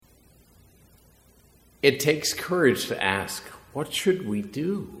It takes courage to ask, what should we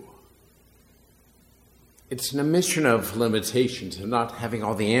do? It's an admission of limitations, of not having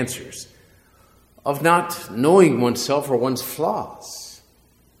all the answers, of not knowing oneself or one's flaws.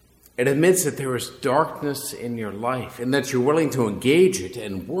 It admits that there is darkness in your life and that you're willing to engage it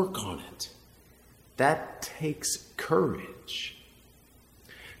and work on it. That takes courage.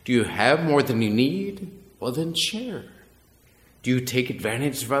 Do you have more than you need? Well, then share. Do you take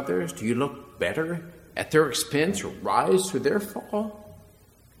advantage of others? Do you look better at their expense or rise to their fall?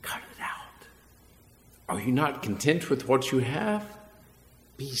 Cut it out. Are you not content with what you have?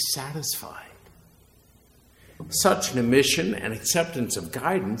 Be satisfied. Such an admission and acceptance of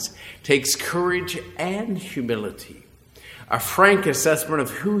guidance takes courage and humility, a frank assessment of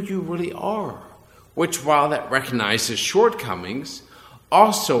who you really are, which, while that recognizes shortcomings,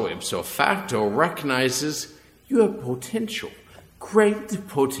 also ipso facto recognizes you have potential, great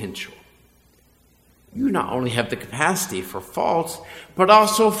potential. You not only have the capacity for faults, but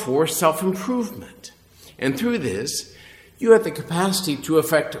also for self-improvement. And through this, you have the capacity to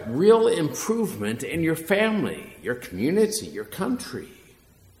effect real improvement in your family, your community, your country.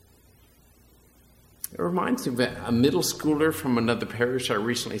 It reminds me of a middle schooler from another parish I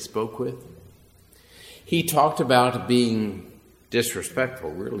recently spoke with. He talked about being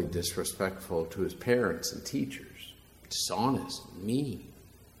disrespectful, really disrespectful to his parents and teachers, dishonest, mean.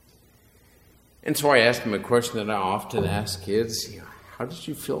 And so I asked him a question that I often ask kids, how did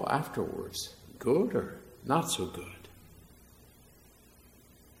you feel afterwards? Good or not so good?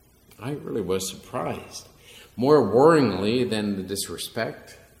 I really was surprised. More worryingly than the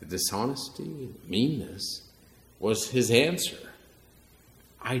disrespect, the dishonesty, the meanness, was his answer.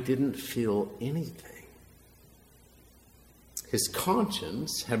 I didn't feel anything. His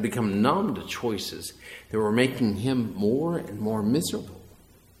conscience had become numb to choices that were making him more and more miserable.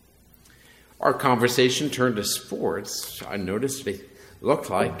 Our conversation turned to sports. I noticed he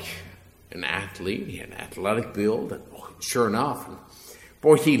looked like an athlete. He had an athletic build, and sure enough,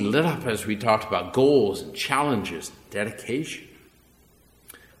 boy, he lit up as we talked about goals and challenges and dedication.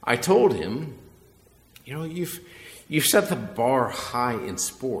 I told him, you've set the bar high in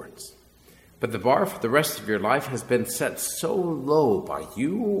sports, but the bar for the rest of your life has been set so low by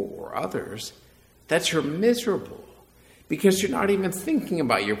you or others that you're miserable because you're not even thinking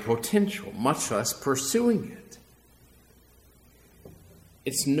about your potential, much less pursuing it.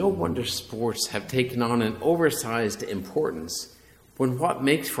 It's no wonder sports have taken on an oversized importance when what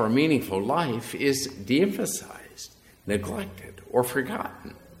makes for a meaningful life is de-emphasized, neglected, or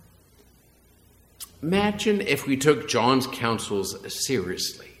forgotten. Imagine if we took John's counsels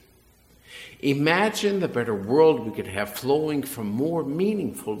seriously. Imagine the better world we could have flowing from more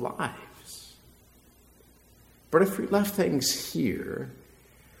meaningful lives. But if we left things here,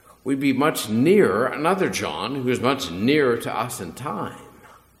 we'd be much nearer another John who is much nearer to us in time.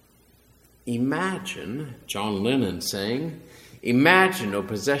 Imagine John Lennon saying, "Imagine no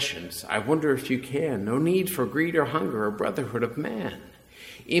possessions. I wonder if you can. No need for greed or hunger or brotherhood of man.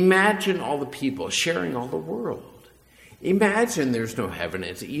 Imagine all the people sharing all the world. Imagine there's no heaven.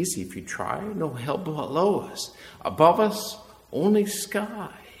 It's easy if you try. No hell below us. Above us, only sky.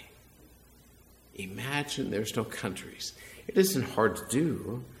 Imagine there's no countries. It isn't hard to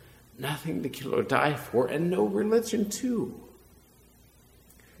do. Nothing to kill or die for, and no religion too."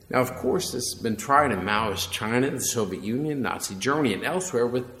 Now, of course, this has been tried in Maoist China, the Soviet Union, Nazi Germany, and elsewhere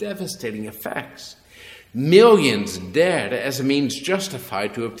with devastating effects. Millions dead as a means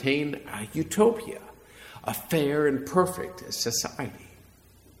justified to obtain a utopia, a fair and perfect society.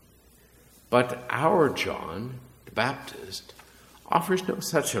 But our John the Baptist offers no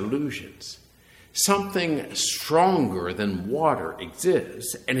such illusions. Something stronger than water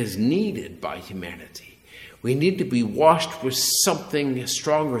exists and is needed by humanity. We need to be washed with something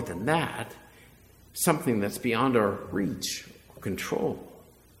stronger than that, something that's beyond our reach or control.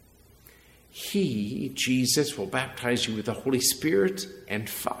 He, Jesus, will baptize you with the Holy Spirit and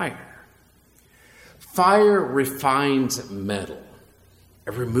fire. Fire refines metal.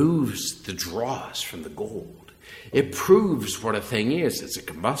 It removes the dross from the gold. It proves what a thing is. Is it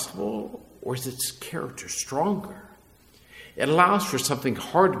combustible or is its character stronger? It allows for something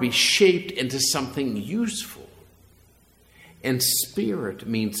hard to be shaped into something useful. And spirit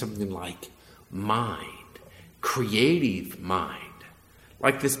means something like mind, creative mind,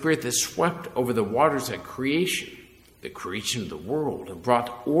 like the spirit that swept over the waters at creation, the creation of the world, and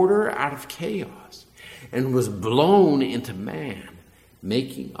brought order out of chaos, and was blown into man,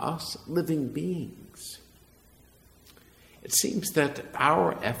 making us living beings. It seems that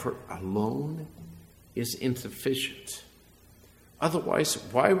our effort alone is insufficient. Otherwise,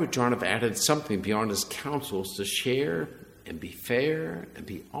 why would John have added something beyond his counsels to share and be fair and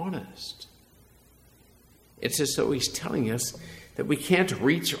be honest? It's as though he's telling us that we can't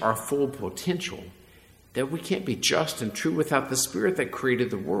reach our full potential, that we can't be just and true without the Spirit that created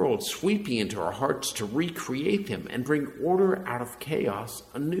the world sweeping into our hearts to recreate them and bring order out of chaos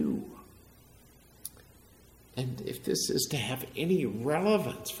anew. And if this is to have any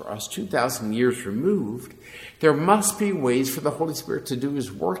relevance for us 2,000 years removed, there must be ways for the Holy Spirit to do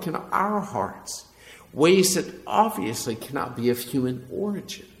his work in our hearts, ways that obviously cannot be of human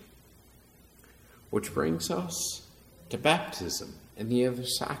origin. Which brings us to baptism and the other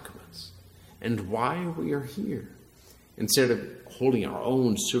sacraments, and why we are here, instead of holding our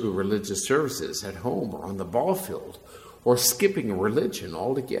own pseudo-religious services at home or on the ball field, or skipping religion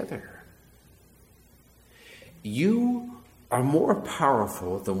altogether. You are more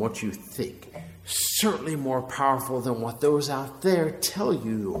powerful than what you think, certainly more powerful than what those out there tell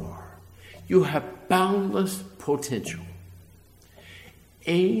you you are. You have boundless potential.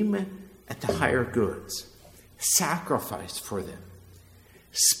 Aim at the higher goods. Sacrifice for them.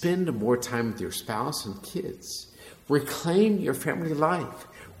 Spend more time with your spouse and kids. Reclaim your family life,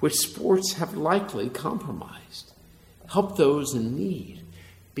 which sports have likely compromised. Help those in need.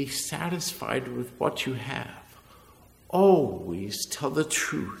 Be satisfied with what you have. Always tell the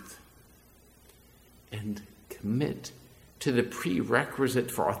truth. And commit to the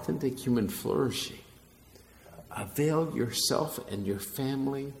prerequisite for authentic human flourishing. Avail yourself and your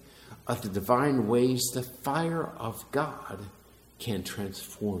family of the divine ways the fire of God can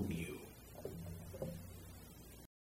transform you.